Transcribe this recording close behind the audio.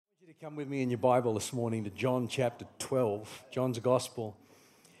Come with me in your Bible this morning to John chapter 12, John's Gospel,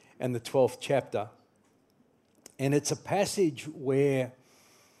 and the 12th chapter. And it's a passage where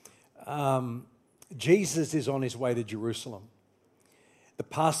Jesus is on his way to Jerusalem. The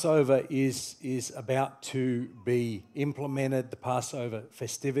Passover is about to be implemented, the Passover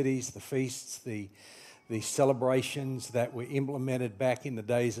festivities, the feasts, the celebrations that were implemented back in the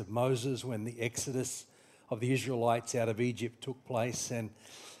days of Moses when the exodus of the Israelites out of Egypt took place. And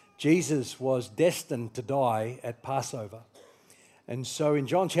Jesus was destined to die at Passover. And so in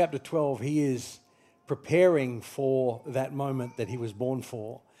John chapter 12, he is preparing for that moment that he was born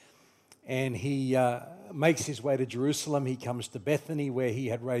for. And he makes his way to Jerusalem. He comes to Bethany where he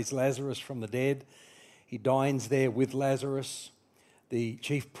had raised Lazarus from the dead. He dines there with Lazarus. The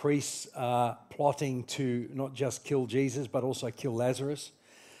chief priests are plotting to not just kill Jesus, but also kill Lazarus,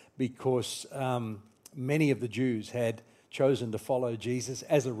 because many of the Jews had chosen to follow Jesus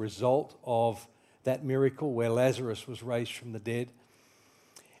as a result of that miracle where Lazarus was raised from the dead.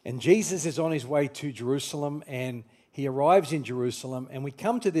 And Jesus is on his way to Jerusalem, and he arrives in Jerusalem, and we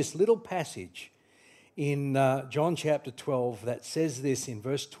come to this little passage in John chapter 12 that says this in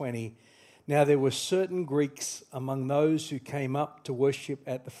verse 20, "Now there were certain Greeks among those who came up to worship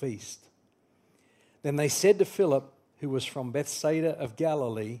at the feast. Then they said to Philip, who was from Bethsaida of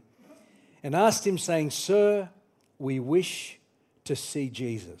Galilee, and asked him, saying, 'Sir, we wish to see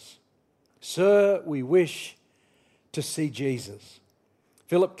Jesus.' Sir, we wish to see Jesus."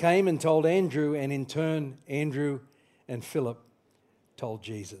 Philip came and told Andrew, and in turn, Andrew and Philip told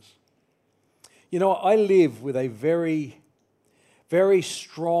Jesus. You know, I live with a very, very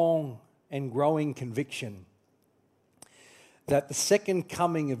strong and growing conviction that the second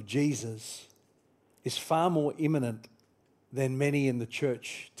coming of Jesus is far more imminent than many in the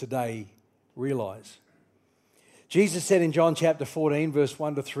church today realize. Jesus said in John chapter 14, verse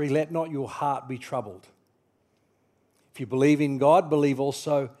 1 to 3, "Let not your heart be troubled. If you believe in God, believe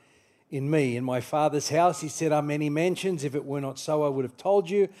also in me. In my Father's house," he said, "are many mansions. If it were not so, I would have told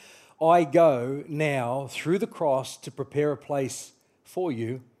you. I go now through the cross to prepare a place for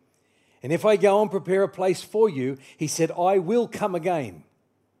you. And if I go and prepare a place for you," he said, "I will come again.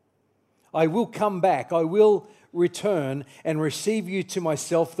 I will come back. I will return and receive you to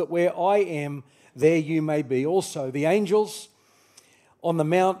myself, that where I am, there you may be also." The angels on the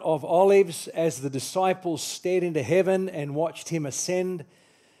Mount of Olives, as the disciples stared into heaven and watched him ascend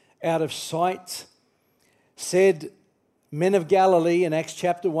out of sight, said, "Men of Galilee," in Acts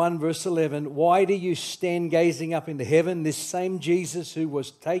chapter 1, verse 11, "why do you stand gazing up into heaven? This same Jesus who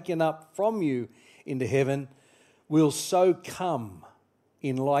was taken up from you into heaven will so come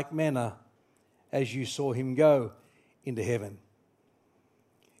in like manner as you saw him go into heaven."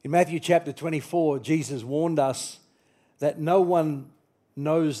 In Matthew chapter 24, Jesus warned us that no one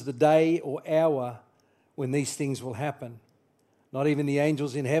knows the day or hour when these things will happen. Not even the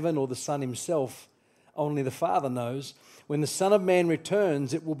angels in heaven or the Son himself. Only the Father knows. "When the Son of Man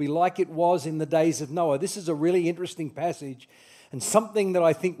returns, it will be like it was in the days of Noah." This is a really interesting passage, and something that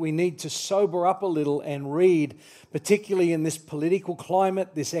I think we need to sober up a little and read, particularly in this political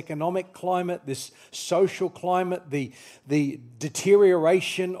climate, this economic climate, this social climate, the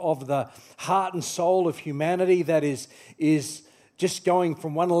deterioration of the heart and soul of humanity that is just going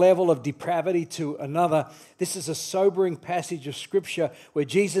from one level of depravity to another. This is a sobering passage of Scripture where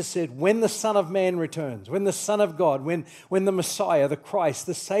Jesus said, when the Son of Man returns, when the Son of God, when the Messiah, the Christ,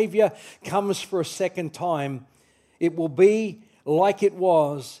 the Savior comes for a second time, it will be like it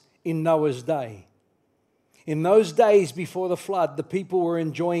was in Noah's day. In those days before the flood, the people were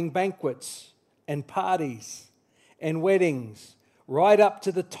enjoying banquets and parties and weddings right up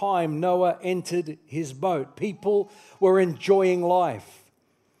to the time Noah entered his boat. People were enjoying life.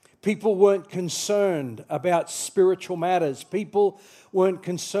 People weren't concerned about spiritual matters. People weren't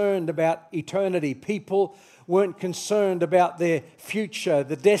concerned about eternity. People weren't concerned about their future,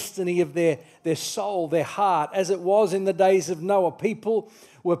 the destiny of their soul, their heart, as it was in the days of Noah. People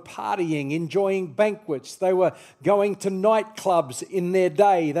were partying, enjoying banquets. They were going to nightclubs in their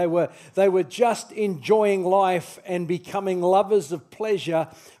day. They were just enjoying life and becoming lovers of pleasure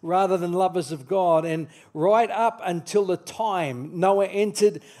rather than lovers of God. And right up until the time Noah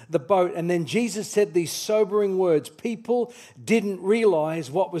entered the boat, and then Jesus said these sobering words, people didn't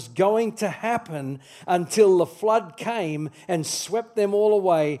realize what was going to happen until the flood came and swept them all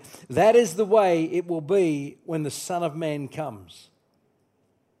away. That is the way it will be when the Son of Man comes.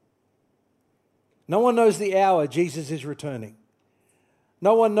 No one knows the hour Jesus is returning.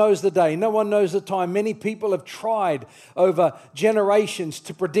 No one knows the day. No one knows the time. Many people have tried over generations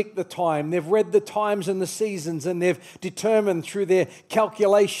to predict the time. They've read the times and the seasons, and they've determined through their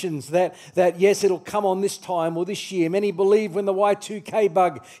calculations that yes, it'll come on this time or this year. Many believe when the Y2K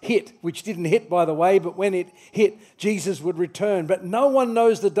bug hit, which didn't hit, by the way, but when it hit, Jesus would return. But no one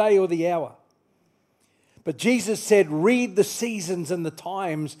knows the day or the hour. But Jesus said, read the seasons and the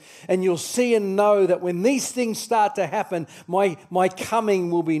times, and you'll see and know that when these things start to happen, my coming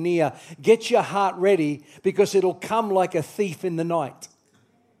will be near. Get your heart ready, because it'll come like a thief in the night.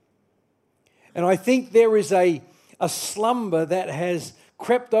 And I think there is a slumber that has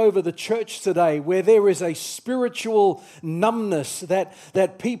crept over the church today, where there is a spiritual numbness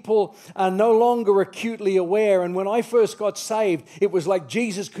that people are no longer acutely aware. And when I first got saved, it was like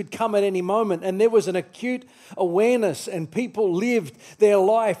Jesus could come at any moment, and there was an acute awareness, and people lived their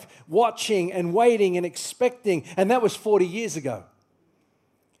life watching and waiting and expecting, and that was 40 years ago.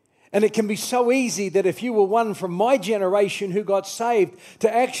 And it can be so easy that if you were one from my generation who got saved,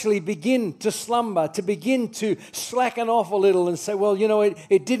 to actually begin to slumber, to begin to slacken off a little and say, well,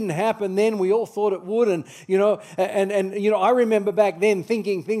 it didn't happen then. We all thought it would. And I remember back then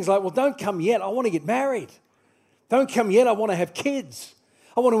thinking things like, well, don't come yet. I want to get married. Don't come yet. I want to have kids.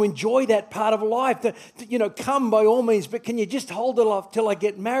 I want to enjoy that part of life. Come by all means, but can you just hold it off till I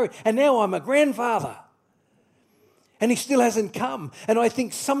get married? And now I'm a grandfather. And he still hasn't come. And I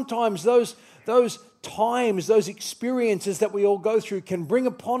think sometimes those times, those experiences that we all go through can bring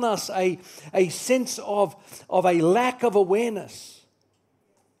upon us a sense of a lack of awareness.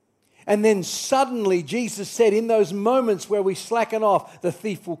 And then suddenly, Jesus said, in those moments where we slacken off, the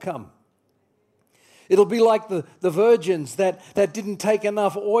thief will come. It'll be like the virgins that didn't take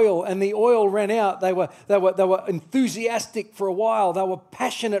enough oil, and the oil ran out. They were enthusiastic for a while. They were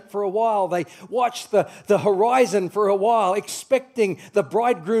passionate for a while. They watched the horizon for a while, expecting the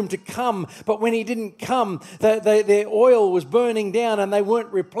bridegroom to come. But when he didn't come, their oil was burning down, and they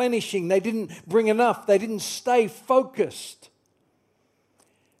weren't replenishing. They didn't bring enough. They didn't stay focused.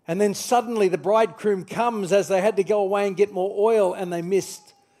 And then suddenly the bridegroom comes as they had to go away and get more oil, and they missed.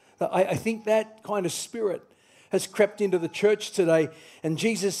 I think that kind of spirit has crept into the church today. And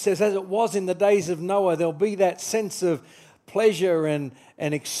Jesus says, as it was in the days of Noah, there'll be that sense of pleasure and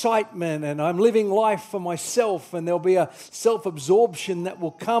excitement, and I'm living life for myself, and there'll be a self-absorption that will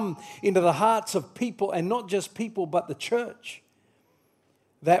come into the hearts of people, and not just people, but the church,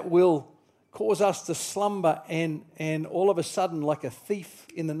 that will cause us to slumber, and all of a sudden, like a thief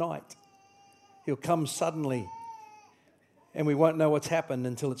in the night, he'll come suddenly. And we won't know what's happened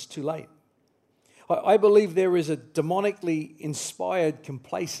until it's too late. I believe there is a demonically inspired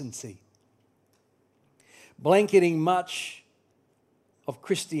complacency blanketing much of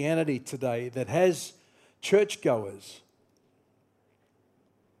Christianity today that has churchgoers.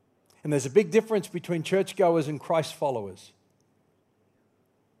 And there's a big difference between churchgoers and Christ followers.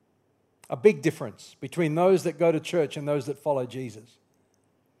 A big difference between those that go to church and those that follow Jesus.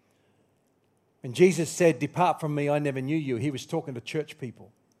 And Jesus said, depart from me, I never knew you. He was talking to church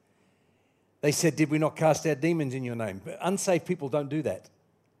people. They said, did we not cast out demons in your name? But unsaved people don't do that.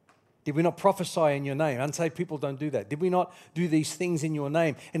 Did we not prophesy in your name? Unsaved people don't do that. Did we not do these things in your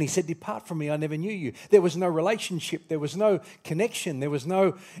name? And he said, depart from me, I never knew you. There was no relationship. There was no connection. There was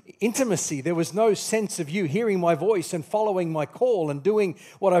no intimacy. There was no sense of you hearing my voice and following my call and doing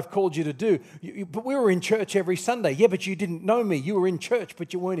what I've called you to do. But we were in church every Sunday. Yeah, but you didn't know me. You were in church,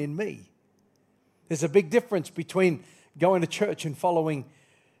 but you weren't in me. There's a big difference between going to church and following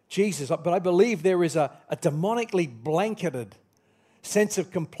Jesus. But I believe there is a demonically blanketed sense of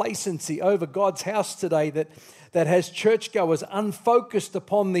complacency over God's house today that has churchgoers unfocused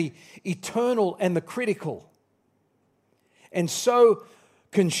upon the eternal and the critical, and so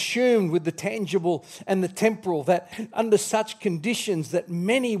consumed with the tangible and the temporal that under such conditions that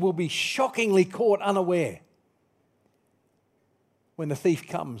many will be shockingly caught unaware when the thief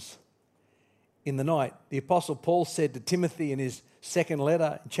comes in the night. The Apostle Paul said to Timothy in his second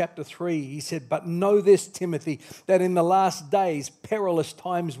letter, in chapter 3, he said, but know this, Timothy, that in the last days perilous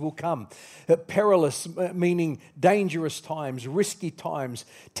times will come. Perilous meaning dangerous times, risky times,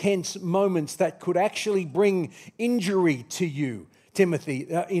 tense moments that could actually bring injury to you, Timothy.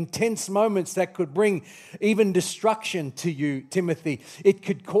 Intense moments that could bring even destruction to you, Timothy. It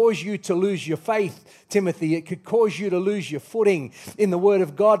could cause you to lose your faith, Timothy. It could cause you to lose your footing in the Word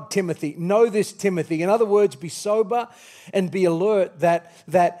of God, Timothy. Know this, Timothy. In other words, be sober and be alert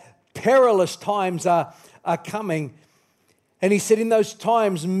that perilous times are coming. And he said in those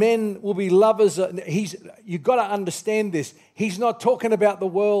times, men will be lovers. You've got to understand this. He's not talking about the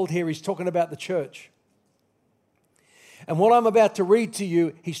world here. He's talking about the church. And what I'm about to read to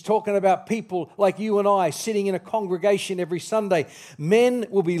you, he's talking about people like you and I sitting in a congregation every Sunday. Men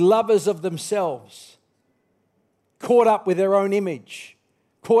will be lovers of themselves, caught up with their own image,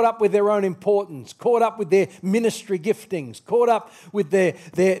 caught up with their own importance, caught up with their ministry giftings, caught up with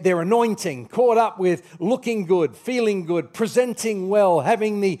their anointing, caught up with looking good, feeling good, presenting well,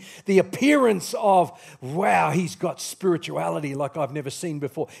 having the appearance of, wow, he's got spirituality like I've never seen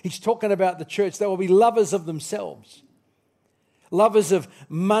before. He's talking about the church. They will be lovers of themselves, lovers of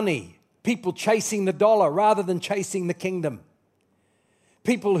money, people chasing the dollar rather than chasing the kingdom.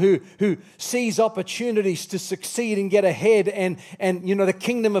 People who seize opportunities to succeed and get ahead, and the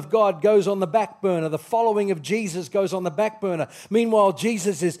kingdom of God goes on the back burner. The following of Jesus goes on the back burner. Meanwhile,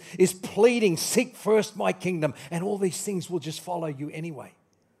 Jesus is pleading, seek first my kingdom, and all these things will just follow you anyway.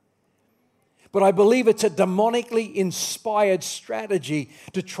 But I believe it's a demonically inspired strategy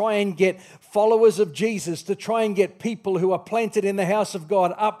to try and get followers of Jesus, to try and get people who are planted in the house of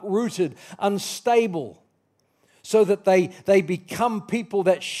God uprooted, unstable, so that they become people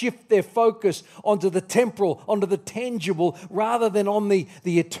that shift their focus onto the temporal, onto the tangible, rather than on the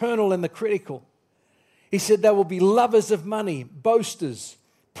eternal and the critical. He said they will be lovers of money, boasters,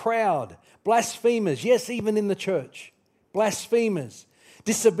 proud, blasphemers, yes, even in the church, blasphemers,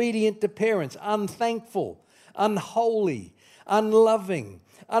 disobedient to parents, unthankful, unholy, unloving,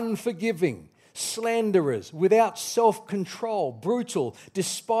 unforgiving, slanderers, without self-control, brutal,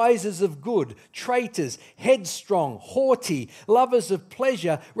 despisers of good, traitors, headstrong, haughty, lovers of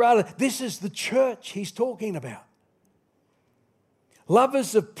pleasure. Rather, this is the church he's talking about.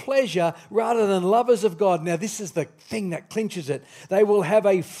 Lovers of pleasure rather than lovers of God. Now, this is the thing that clinches it. They will have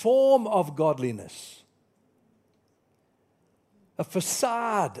a form of godliness, a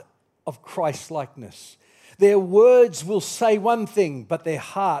facade of Christ-likeness. Their words will say one thing, but their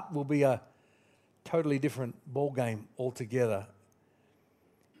heart will be a totally different ballgame altogether.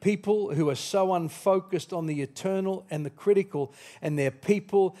 People who are so unfocused on the eternal and the critical, and they're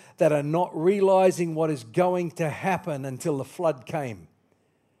people that are not realizing what is going to happen until the flood came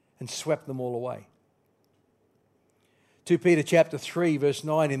and swept them all away. 2 Peter chapter 3 verse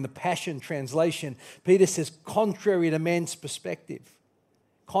 9 in the Passion Translation, Peter says, contrary to man's perspective,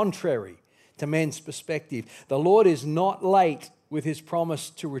 contrary to man's perspective, the Lord is not late with his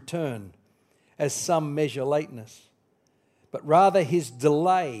promise to return, as some measure lateness, but rather his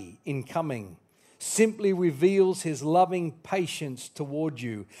delay in coming simply reveals his loving patience toward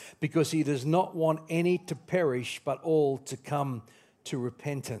you, because he does not want any to perish, but all to come to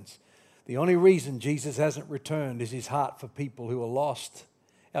repentance. The only reason Jesus hasn't returned is his heart for people who are lost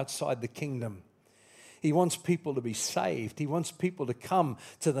outside the kingdom. He wants people to be saved. He wants people to come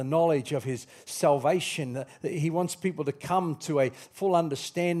to the knowledge of his salvation. He wants people to come to a full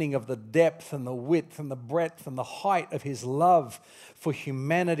understanding of the depth and the width and the breadth and the height of his love for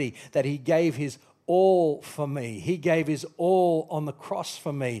humanity, that he gave his all for me. He gave his all on the cross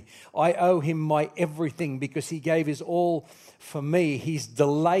for me. I owe him my everything because he gave his all for me. He's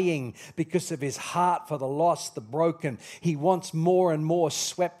delaying because of his heart for the lost, the broken. He wants more and more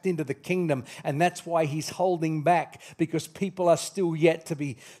swept into the kingdom, and that's why he's holding back, because people are still yet to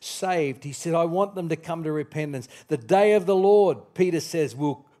be saved. He said, I want them to come to repentance. The day of the Lord, Peter says,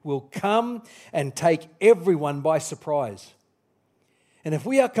 will come and take everyone by surprise. And if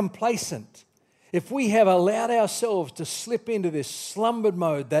we are complacent, if we have allowed ourselves to slip into this slumbered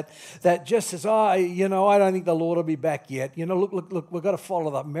mode that just says, I don't think the Lord will be back yet. Look, we've got to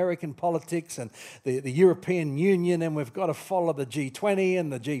follow the American politics and the European Union, and we've got to follow the G20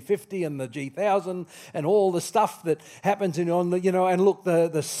 and the G50 and the G1000 and all the stuff that happens and look,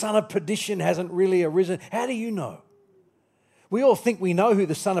 the son of perdition hasn't really arisen. How do you know? We all think we know who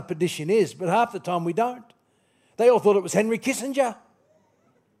the son of perdition is, but half the time we don't. They all thought it was Henry Kissinger.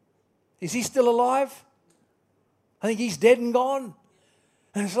 Is he still alive? I think he's dead and gone.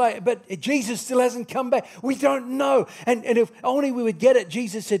 And it's like, but Jesus still hasn't come back. We don't know. And if only we would get it,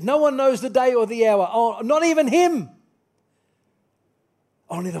 Jesus said, no one knows the day or the hour. Oh, not even him.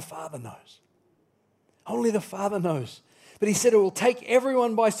 Only the Father knows. Only the Father knows. But he said it will take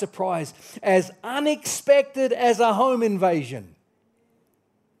everyone by surprise, as unexpected as a home invasion,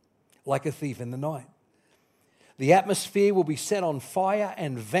 like a thief in the night. The atmosphere will be set on fire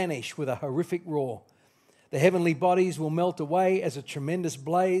and vanish with a horrific roar. The heavenly bodies will melt away as a tremendous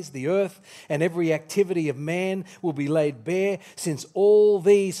blaze. The earth and every activity of man will be laid bare, since all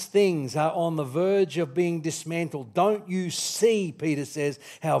these things are on the verge of being dismantled. Don't you see, Peter says,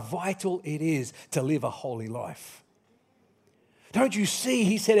 how vital it is to live a holy life? Don't you see,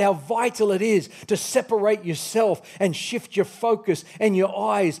 he said, how vital it is to separate yourself and shift your focus and your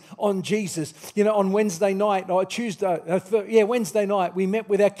eyes on Jesus. You know, on Wednesday night, or Wednesday night, we met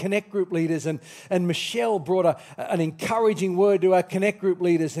with our Connect Group leaders, and Michelle brought an encouraging word to our Connect Group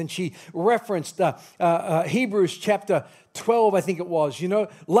leaders, and she referenced Hebrews chapter 12, I think it was,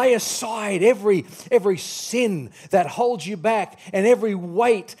 lay aside every sin that holds you back and every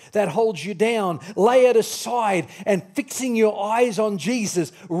weight that holds you down. Lay it aside and fixing your eyes on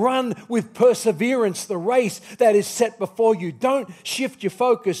Jesus, run with perseverance the race that is set before you. Don't shift your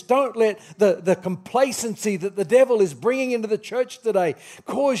focus. Don't let the complacency that the devil is bringing into the church today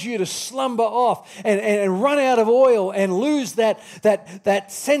cause you to slumber off and run out of oil and lose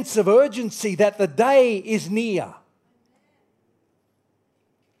that sense of urgency that the day is near.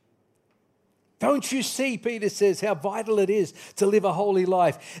 Don't you see, Peter says, how vital it is to live a holy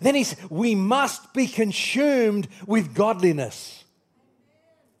life? Then he says, we must be consumed with godliness.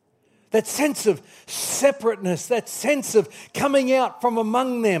 That sense of separateness, that sense of coming out from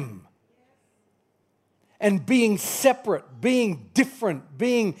among them and being separate, being different,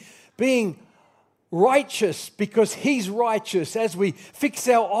 being righteous because he's righteous. As we fix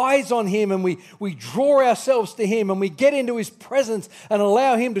our eyes on him and we draw ourselves to him and we get into his presence and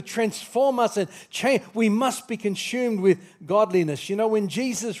allow him to transform us and change, we must be consumed with godliness. You know, when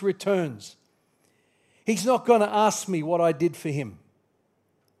Jesus returns, he's not going to ask me what I did for him.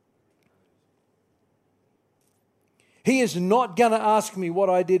 He is not going to ask me what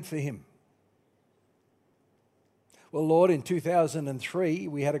I did for him. Well, Lord, in 2003,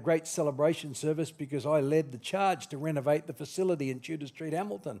 we had a great celebration service because I led the charge to renovate the facility in Tudor Street,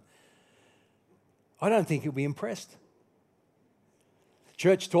 Hamilton. I don't think he'll be impressed.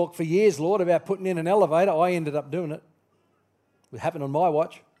 Church talked for years, Lord, about putting in an elevator. I ended up doing it. It happened on my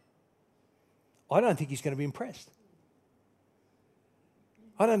watch. I don't think he's going to be impressed.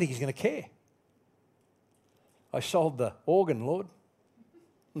 I don't think he's going to care. I sold the organ, Lord.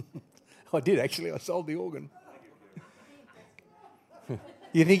 I did, actually. I sold the organ.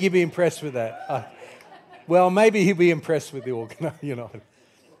 You think he'd be impressed with that? Well, maybe he'll be impressed with the organ.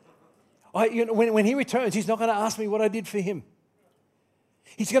 When he returns, he's not going to ask me what I did for him.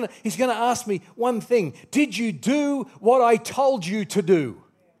 He's going to ask me one thing. Did you do what I told you to do?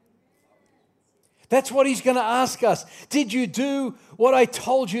 That's what he's going to ask us. Did you do what I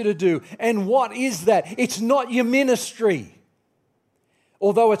told you to do? And what is that? It's not your ministry,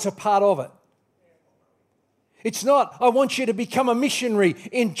 although it's a part of it. It's not, I want you to become a missionary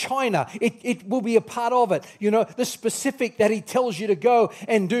in China. It will be a part of it. The specific that he tells you to go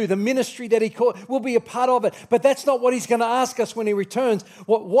and do, the ministry that he called, will be a part of it. But that's not what he's going to ask us when he returns.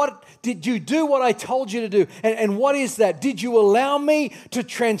 What did you do what I told you to do? And what is that? Did you allow me to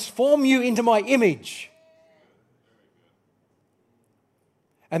transform you into my image?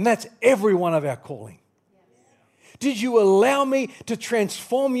 And that's every one of our calling. Did you allow me to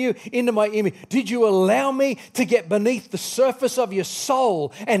transform you into my image? Did you allow me to get beneath the surface of your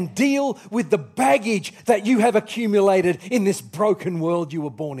soul and deal with the baggage that you have accumulated in this broken world you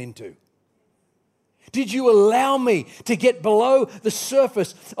were born into? Did you allow me to get below the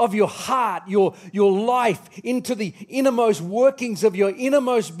surface of your heart, your life, into the innermost workings of your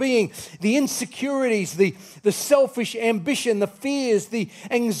innermost being, the insecurities, the selfish ambition, the fears, the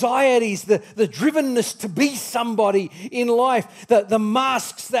anxieties, the drivenness to be somebody in life, the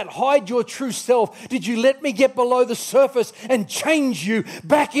masks that hide your true self? Did you let me get below the surface and change you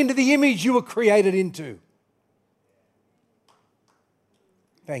back into the image you were created into?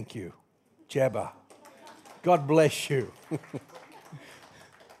 Thank you, Jabba. God bless you.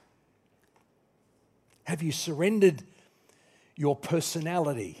 Have you surrendered your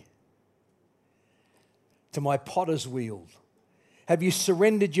personality to my potter's wheel? Have you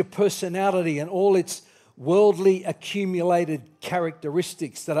surrendered your personality and all its worldly accumulated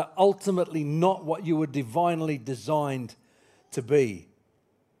characteristics that are ultimately not what you were divinely designed to be?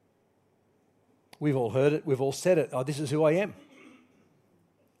 We've all heard it. We've all said it. Oh, this is who I am.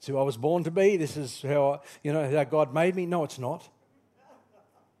 It's who I was born to be. This is how God made me. No, it's not.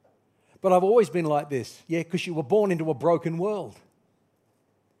 But I've always been like this. Yeah, because you were born into a broken world.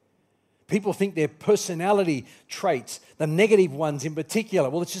 People think their personality traits, the negative ones in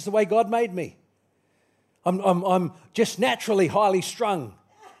particular, well, it's just the way God made me. I'm just naturally highly strung.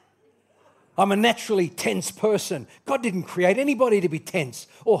 I'm a naturally tense person. God didn't create anybody to be tense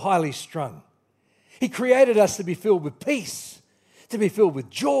or highly strung. He created us to be filled with peace, to be filled with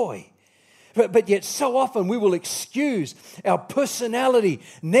joy. But yet so often we will excuse our personality,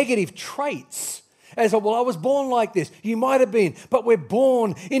 negative traits as, well, I was born like this. You might have been, but we're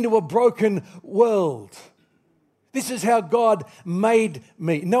born into a broken world. This is how God made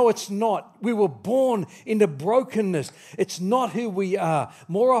me. No, it's not. We were born into brokenness. It's not who we are.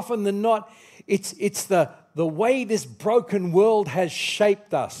 More often than not, it's the way this broken world has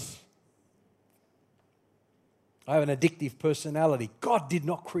shaped us. I have an addictive personality. God did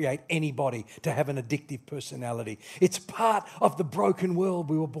not create anybody to have an addictive personality. It's part of the broken world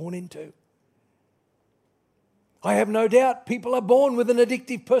we were born into. I have no doubt people are born with an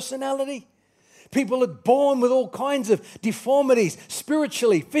addictive personality. People are born with all kinds of deformities,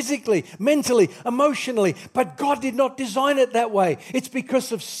 spiritually, physically, mentally, emotionally. But God did not design it that way. It's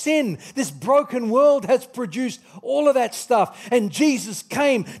because of sin. This broken world has produced all of that stuff. And Jesus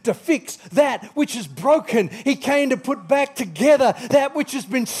came to fix that which is broken. He came to put back together that which has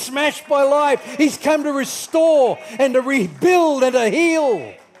been smashed by life. He's come to restore and to rebuild and to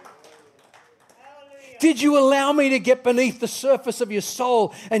heal. Did you allow me to get beneath the surface of your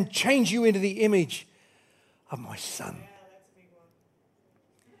soul and change you into the image of my Son?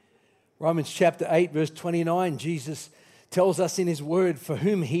 Romans chapter 8, verse 29, Jesus tells us in his word, for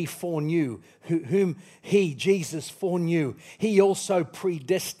whom he foreknew, whom he, Jesus, foreknew, he also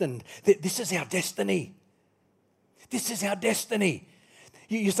predestined. This is our destiny. This is our destiny.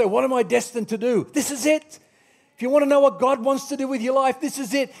 You say, what am I destined to do? This is it. If you want to know what God wants to do with your life, this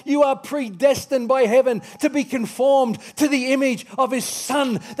is it. You are predestined by heaven to be conformed to the image of his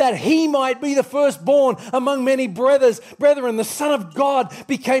Son, that he might be the firstborn among many brethren. The Son of God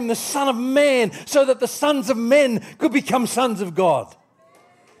became the Son of Man so that the sons of men could become sons of God.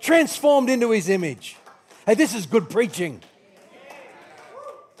 Transformed into his image. Hey, this is good preaching.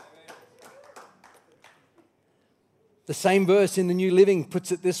 The same verse in the New Living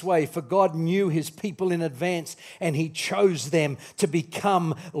puts it this way, for God knew his people in advance and he chose them to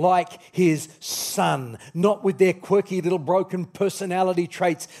become like his Son, not with their quirky little broken personality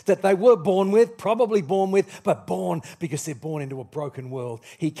traits that they were born with, probably born with, but born because they're born into a broken world.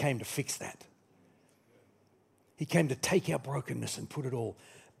 He came to fix that. He came to take our brokenness and put it all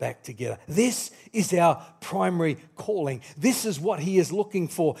back together. This is our primary calling. This is what he is looking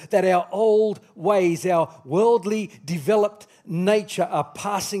for, that our old ways, our worldly developed nature are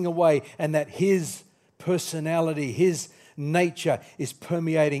passing away and that his personality, his nature is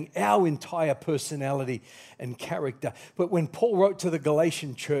permeating our entire personality and character. But when Paul wrote to the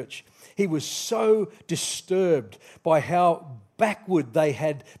Galatian church, he was so disturbed by how backward they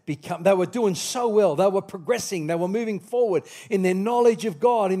had become. They were doing so well. They were progressing. They were moving forward in their knowledge of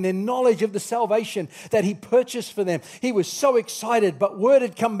God, in their knowledge of the salvation that he purchased for them. He was so excited, but word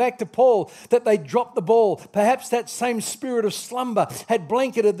had come back to Paul that they dropped the ball. Perhaps that same spirit of slumber had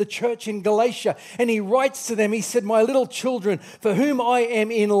blanketed the church in Galatia. And he writes to them, he said, my little children, for whom I am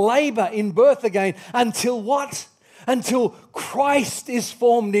in labor, in birth again, until what? Until Christ is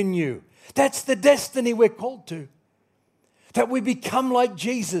formed in you. That's the destiny we're called to. That we become like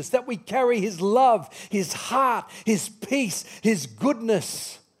Jesus, that we carry his love, his heart, his peace, his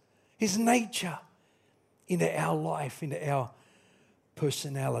goodness, his nature into our life, into our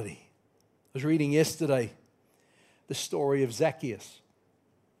personality. I was reading yesterday the story of Zacchaeus.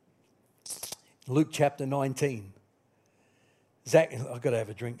 Luke chapter 19. I've got to have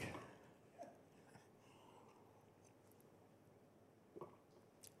a drink.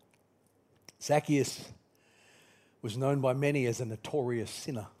 Zacchaeus was known by many as a notorious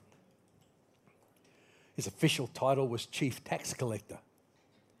sinner. His official title was chief tax collector.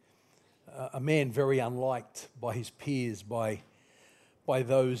 A man very unliked by his peers, by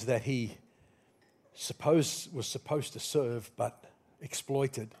those that he was supposed to serve but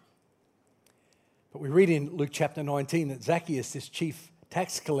exploited. But we read in Luke chapter 19 that Zacchaeus, this chief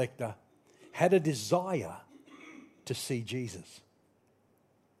tax collector, had a desire to see Jesus.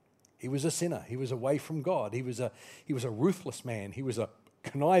 He was a sinner. He was away from God. He was a ruthless man. He was a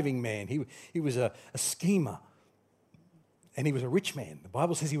conniving man. He was a schemer. And he was a rich man. The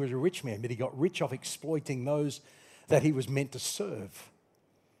Bible says he was a rich man, but he got rich off exploiting those that he was meant to serve.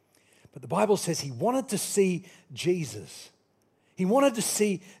 But the Bible says he wanted to see Jesus. He wanted to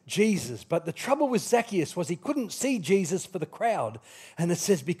see Jesus. But the trouble with Zacchaeus was he couldn't see Jesus for the crowd. And it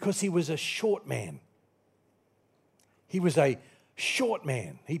says because he was a short man. He was a short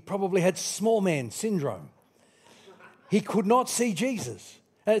man. He probably had small man syndrome. He could not see Jesus.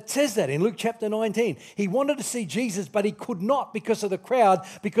 And it says that in Luke chapter 19. He wanted to see Jesus, but he could not because of the crowd,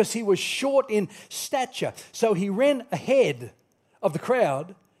 because he was short in stature. So he ran ahead of the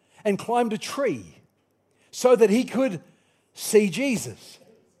crowd and climbed a tree so that he could see Jesus.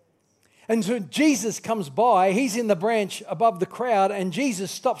 And so Jesus comes by, he's in the branch above the crowd, and Jesus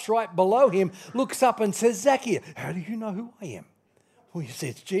stops right below him, looks up and says, Zacchaeus, how do you know who I am? Well, you see,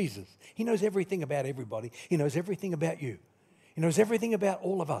 it's Jesus. He knows everything about everybody. He knows everything about you. He knows everything about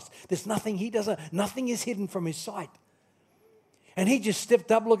all of us. There's nothing he doesn't, nothing is hidden from his sight. And he just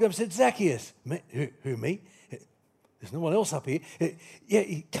stepped up, looked up and said, Zacchaeus. Who, me? There's no one else up here. Yeah,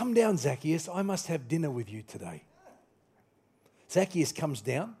 come down, Zacchaeus. I must have dinner with you today. Zacchaeus comes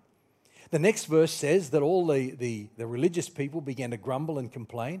down. The next verse says that all the religious people began to grumble and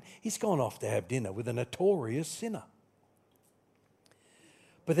complain. He's gone off to have dinner with a notorious sinner.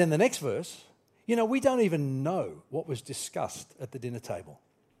 But then the next verse, we don't even know what was discussed at the dinner table.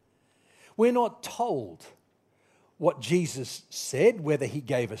 We're not told what Jesus said, whether he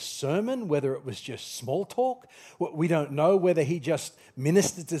gave a sermon, whether it was just small talk. We don't know whether he just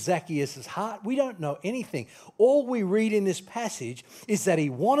ministered to Zacchaeus' heart. We don't know anything. All we read in this passage is that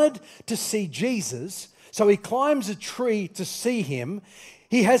he wanted to see Jesus, so he climbs a tree to see him.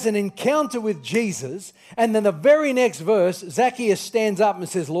 He has an encounter with Jesus, and then the very next verse, Zacchaeus stands up and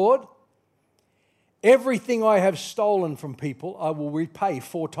says, Lord, everything I have stolen from people, I will repay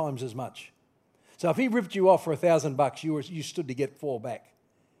 4 times as much. So if he ripped you off for $1,000, you stood to get 4 back.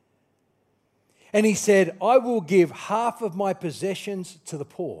 And he said, I will give half of my possessions to the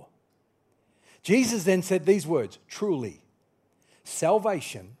poor. Jesus then said these words, truly,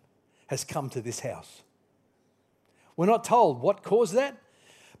 salvation has come to this house. We're not told what caused that,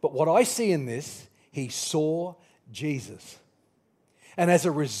 but what I see in this, he saw Jesus. And as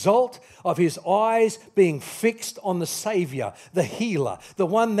a result of his eyes being fixed on the Savior, the healer, the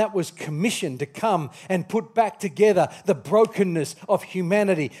one that was commissioned to come and put back together the brokenness of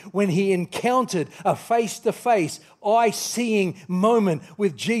humanity, when he encountered a face-to-face, eye-seeing moment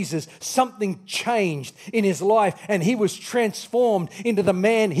with Jesus, something changed in his life and he was transformed into the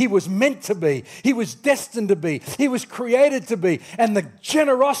man he was meant to be. He was destined to be. He was created to be. And the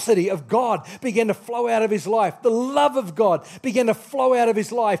generosity of God began to flow out of his life. The love of God began to flow out of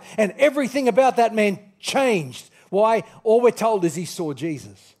his life, and everything about that man changed. Why? All we're told is he saw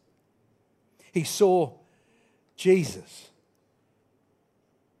Jesus. He saw Jesus.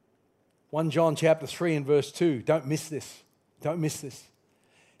 1 John chapter 3 and verse 2. Don't miss this. Don't miss this.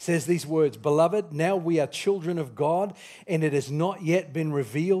 It says these words, Beloved, now we are children of God, and it has not yet been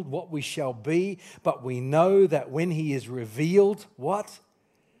revealed what we shall be, but we know that when he is revealed, what?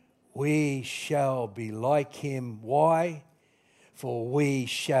 We shall be like him. Why? For we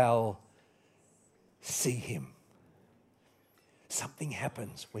shall see him. Something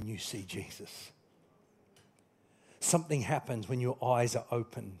happens when you see Jesus. Something happens when your eyes are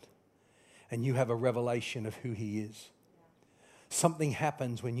opened and you have a revelation of who he is. Something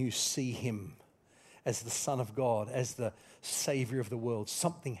happens when you see him as the Son of God, as the Savior of the world.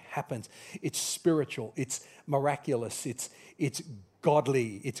 Something happens. It's spiritual. It's miraculous. It's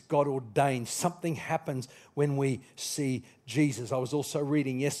godly. It's God ordained. Something happens when we see Jesus. I was also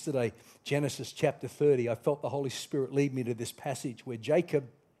reading yesterday, Genesis chapter 30. I felt the Holy Spirit lead me to this passage where Jacob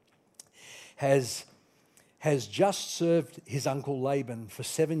has just served his uncle Laban for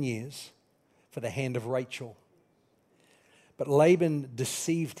 7 years for the hand of Rachel. But Laban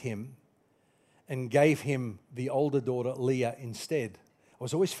deceived him and gave him the older daughter Leah instead. I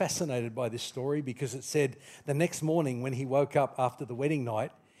was always fascinated by this story because it said the next morning when he woke up after the wedding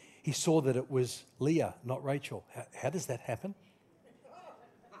night, he saw that it was Leah, not Rachel. How does that happen?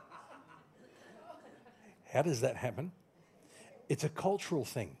 How does that happen? It's a cultural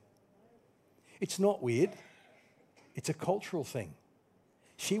thing. It's not weird. It's a cultural thing.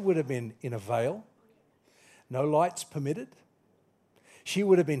 She would have been in a veil, no lights permitted. She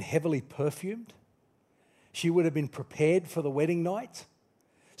would have been heavily perfumed. She would have been prepared for the wedding night.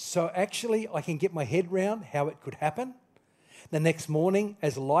 So actually, I can get my head round how it could happen. The next morning,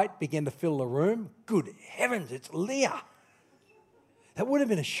 as light began to fill the room, good heavens, it's Leah. That would have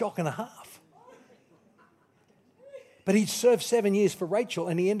been a shock and a half. But he'd served 7 years for Rachel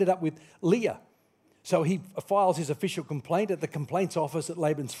and he ended up with Leah. So he files his official complaint at the complaints office at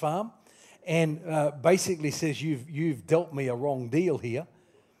Laban's farm and basically says, you've dealt me a wrong deal here.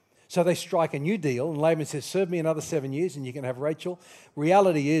 So they strike a new deal and Laban says, serve me another 7 years and you can have Rachel.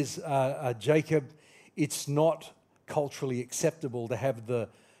 Reality is, Jacob, it's not culturally acceptable to have the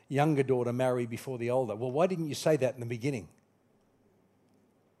younger daughter marry before the older. Well, why didn't you say that in the beginning?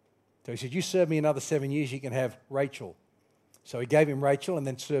 So he said, you serve me another 7 years, you can have Rachel. So he gave him Rachel and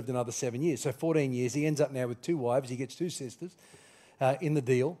then served another 7 years. So 14 years. He ends up now with 2 wives. He gets 2 sisters in the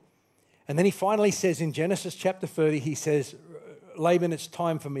deal. And then he finally says in Genesis chapter 30, he says, Laban, it's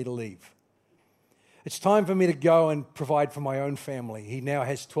time for me to leave. It's time for me to go and provide for my own family. He now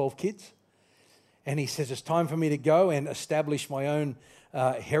has 12 kids. And he says, it's time for me to go and establish my own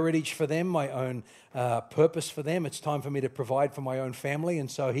heritage for them, my own purpose for them. It's time for me to provide for my own family. And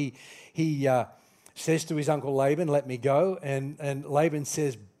so he says to his uncle Laban, let me go. And Laban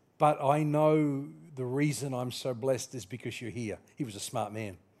says, but I know the reason I'm so blessed is because you're here. He was a smart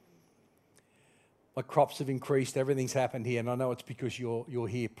man. My crops have increased, everything's happened here, and I know it's because you're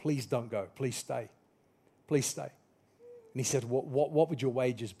here. Please don't go. Please stay. Please stay. And he said, what would your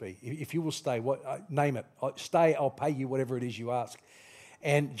wages be? If you will stay, name it. Stay, I'll pay you whatever it is you ask.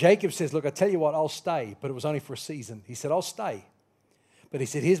 And Jacob says, look, I tell you what, I'll stay, but it was only for a season. He said, I'll stay. But he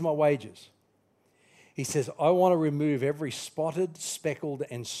said, here's my wages. He says, I want to remove every spotted, speckled,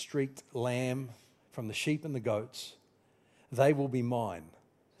 and streaked lamb from the sheep and the goats. They will be mine.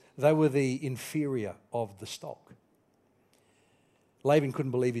 They were the inferior of the stock. Laban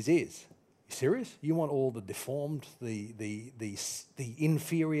couldn't believe his ears. You serious? You want all the deformed, the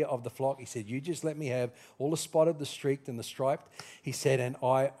inferior of the flock? He said, you just let me have all the spotted, the streaked, and the striped. He said, and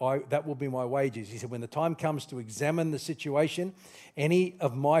I that will be my wages. He said, when the time comes to examine the situation, any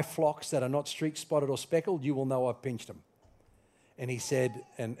of my flocks that are not streaked, spotted, or speckled, you will know I've pinched them. And he said,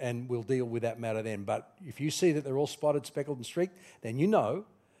 and we'll deal with that matter then. But if you see that they're all spotted, speckled, and streaked, then you know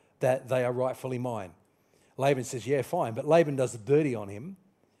that they are rightfully mine. Laban says, yeah, fine. But Laban does the dirty on him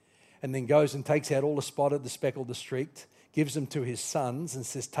and then goes and takes out all the spotted, the speckled, the streaked, gives them to his sons and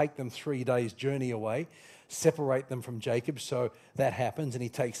says, take them 3 days' journey away, separate them from Jacob. So that happens and he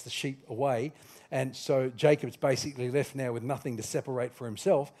takes the sheep away. And so Jacob's basically left now with nothing to separate for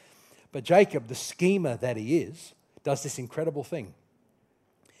himself. But Jacob, the schemer that he is, does this incredible thing.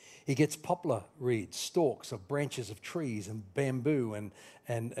 He gets poplar reeds, stalks of branches of trees and bamboo and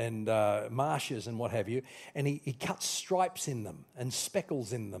marshes and what have you, and he cuts stripes in them and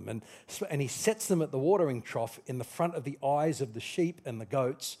speckles in them, and he sets them at the watering trough in the front of the eyes of the sheep and the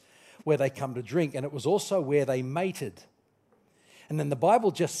goats where they come to drink, and it was also where they mated. And then the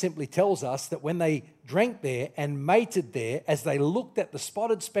Bible just simply tells us that when they drank there and mated there, as they looked at the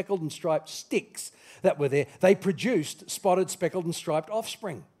spotted, speckled, and striped sticks that were there, they produced spotted, speckled, and striped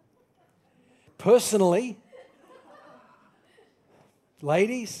offspring. Personally,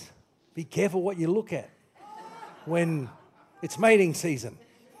 ladies, be careful what you look at when it's mating season.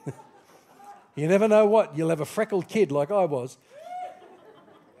 You never know what. You'll have a freckled kid like I was.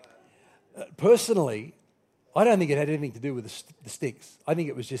 Personally, I don't think it had anything to do with the sticks. I think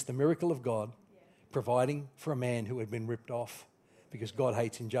it was just the miracle of God providing for a man who had been ripped off because God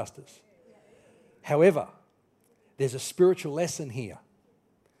hates injustice. However, there's a spiritual lesson here.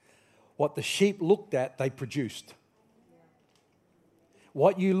 What the sheep looked at, they produced.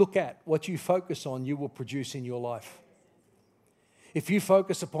 What you look at, what you focus on, you will produce in your life. If you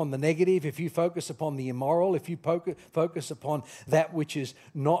focus upon the negative, if you focus upon the immoral, if you focus upon that which is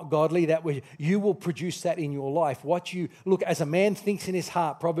not godly, you will produce that in your life. What you look, as a man thinks in his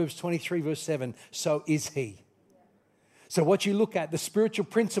heart, Proverbs 23 verse 7, so is he. So what you look at, the spiritual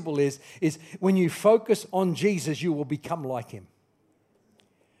principle is when you focus on Jesus, you will become like him.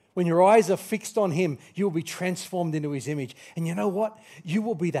 When your eyes are fixed on him, you will be transformed into his image. And you know what? You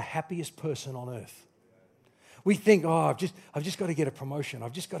will be the happiest person on earth. We think, I've just got to get a promotion.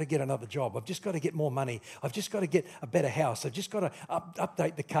 I've just got to get another job. I've just got to get more money. I've just got to get a better house. I've just got to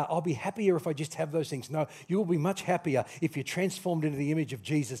update the car. I'll be happier if I just have those things. No, you will be much happier if you're transformed into the image of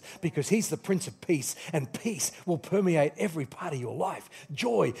Jesus, because he's the Prince of Peace, and peace will permeate every part of your life.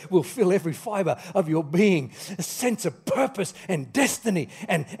 Joy will fill every fiber of your being. A sense of purpose and destiny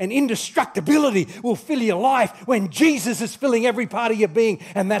and indestructibility will fill your life when Jesus is filling every part of your being,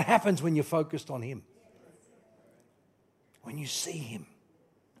 and that happens when you're focused on him. When you see him.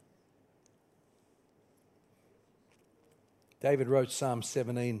 David wrote Psalm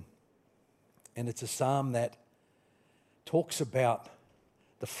 17, and it's a psalm that talks about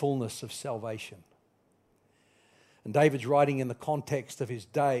the fullness of salvation. And David's writing in the context of his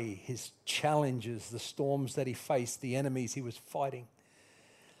day, his challenges, the storms that he faced, the enemies he was fighting.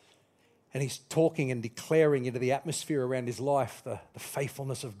 And he's talking and declaring into the atmosphere around his life the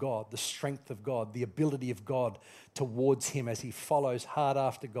faithfulness of God, the strength of God, the ability of God towards him as he follows hard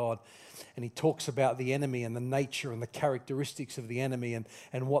after God. And he talks about the enemy and the nature and the characteristics of the enemy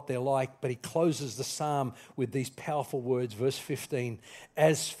and what they're like. But he closes the psalm with these powerful words, verse 15,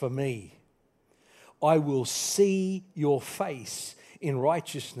 "As for me, I will see your face in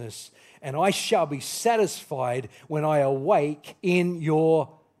righteousness, and I shall be satisfied when I awake in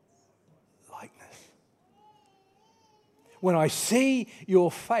your when I see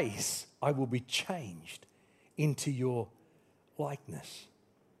your face, I will be changed into your likeness."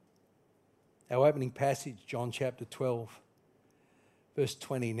 Our opening passage, John chapter 12, verse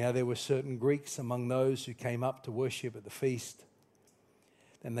 20. "Now there were certain Greeks among those who came up to worship at the feast.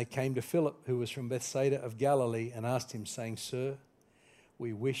 And they came to Philip, who was from Bethsaida of Galilee, and asked him, saying, Sir,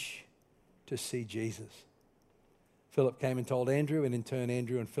 we wish to see Jesus. Philip came and told Andrew, and in turn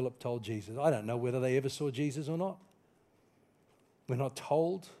Andrew and Philip told Jesus. I don't know whether they ever saw Jesus or not. We're not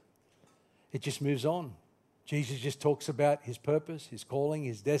told. It just moves on. Jesus just talks about his purpose, his calling,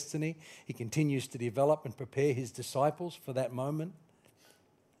 his destiny. He continues to develop and prepare his disciples for that moment.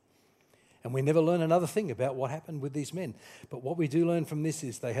 And we never learn another thing about what happened with these men. But what we do learn from this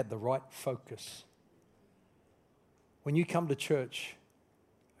is they had the right focus. When you come to church,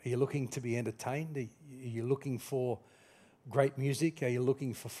 are you looking to be entertained? Are you looking for great music? Are you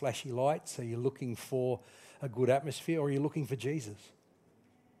looking for flashy lights? Are you looking for a good atmosphere? Or are you looking for Jesus?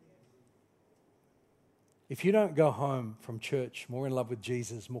 If you don't go home from church more in love with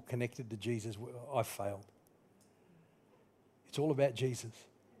Jesus, more connected to Jesus, I've failed. It's all about Jesus.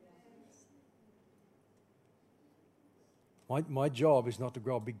 My job is not to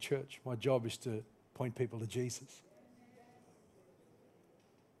grow a big church. My job is to point people to Jesus.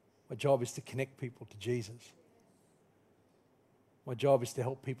 My job is to connect people to Jesus. My job is to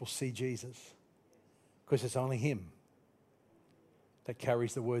help people see Jesus, because it's only him that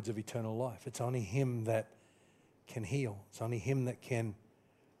carries the words of eternal life. It's only him that can heal. It's only him that can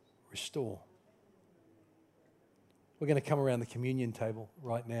restore. We're going to come around the communion table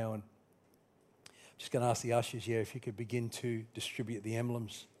right now, and I'm just going to ask the ushers, if you could begin to distribute the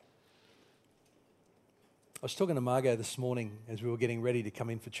emblems. I was talking to Margot this morning as we were getting ready to come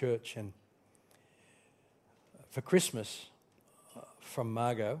in for church, and for Christmas, from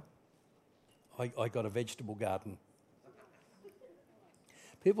Margot, I got a vegetable garden.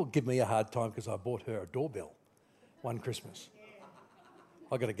 People give me a hard time because I bought her a doorbell one Christmas.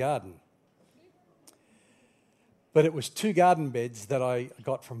 I got a garden. But it was 2 garden beds that I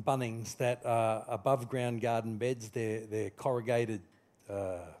got from Bunnings that are above ground garden beds. They're corrugated,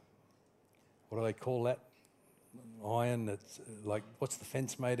 what do they call that? Iron, that's like, what's the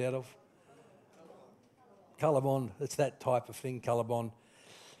fence made out of? Colorbond. It's that type of thing, Colorbond.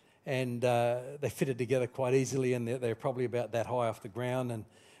 And they fitted together quite easily, and they're probably about that high off the ground. And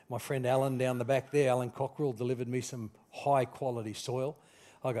my friend Alan down the back there, Alan Cockrell, delivered me some high quality soil.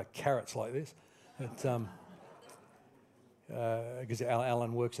 I got carrots like this. Because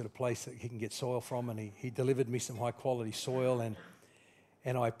Alan works at a place that he can get soil from, and he delivered me some high quality soil,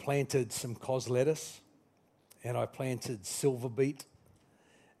 and I planted some cos lettuce, and I planted silver beet,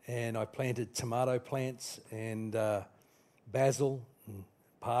 and I planted tomato plants, and basil, and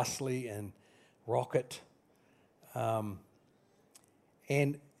parsley, and rocket, and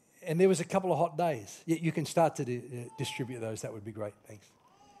there was a couple of hot days. You can start to distribute those. That would be great. Thanks.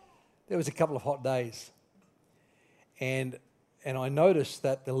 There was a couple of hot days. And I noticed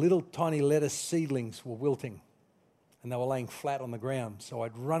that the little tiny lettuce seedlings were wilting, and they were laying flat on the ground. So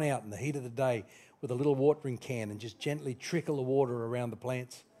I'd run out in the heat of the day with a little watering can and just gently trickle the water around the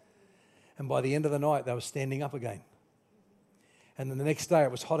plants. And by the end of the night, they were standing up again. And then the next day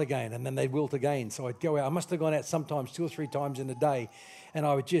it was hot again, and then they'd wilt again. So I'd go out. I must have gone out sometimes 2 or 3 times in a day, and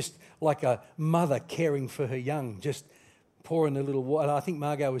I would just, like a mother caring for her young, just pouring a little water. I think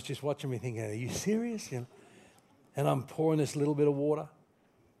Margot was just watching me thinking, are you serious? And I'm pouring this little bit of water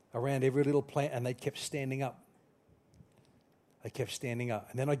around every little plant, and they kept standing up. They kept standing up.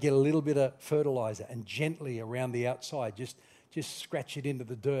 And then I'd get a little bit of fertilizer and gently around the outside, just scratch it into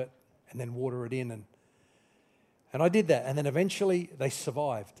the dirt and then water it in. And I did that. And then eventually they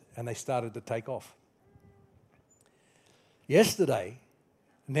survived and they started to take off. Yesterday,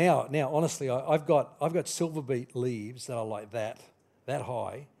 now honestly, I've got silver beet leaves that are like that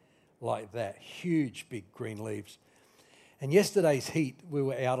high, like that, huge big green leaves. And yesterday's heat, we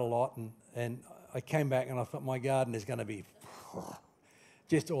were out a lot, and I came back and I thought my garden is going to be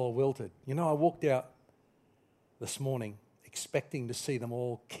just all wilted. I walked out this morning expecting to see them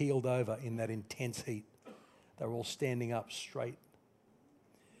all keeled over in that intense heat. They were all standing up straight.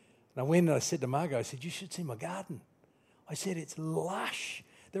 And I went and I said to Margot, I said, you should see my garden. I said, it's lush.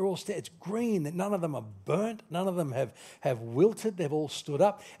 They're all it's green. None of them are burnt. None of them have wilted. They've all stood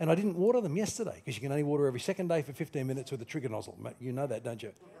up. And I didn't water them yesterday because you can only water every second day for 15 minutes with a trigger nozzle. You know that, don't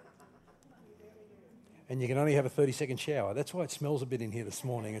you? And you can only have a 30-second shower. That's why it smells a bit in here this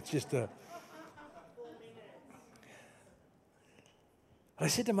morning. It's just I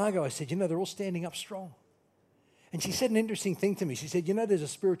said to Margot, I said, they're all standing up strong. And she said an interesting thing to me. She said, there's a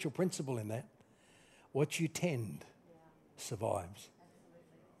spiritual principle in that. What you tend survives.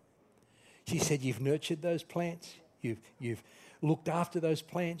 She said, you've nurtured those plants, you've looked after those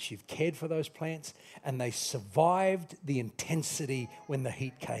plants, you've cared for those plants, and they survived the intensity when the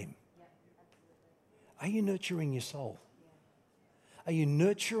heat came. Are you nurturing your soul? Are you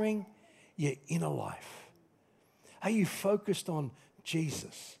nurturing your inner life? Are you focused on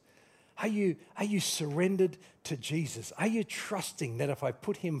Jesus? Are you surrendered to Jesus? Are you trusting that if I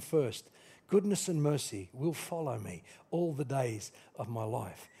put him first, goodness and mercy will follow me all the days of my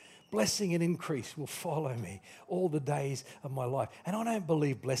life? Blessing and increase will follow me all the days of my life. And I don't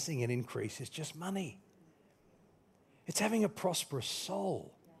believe blessing and increase is just money. It's having a prosperous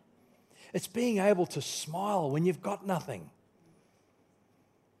soul. It's being able to smile when you've got nothing.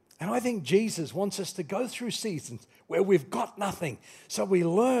 And I think Jesus wants us to go through seasons where we've got nothing, so we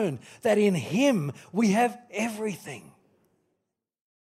learn that in him we have everything.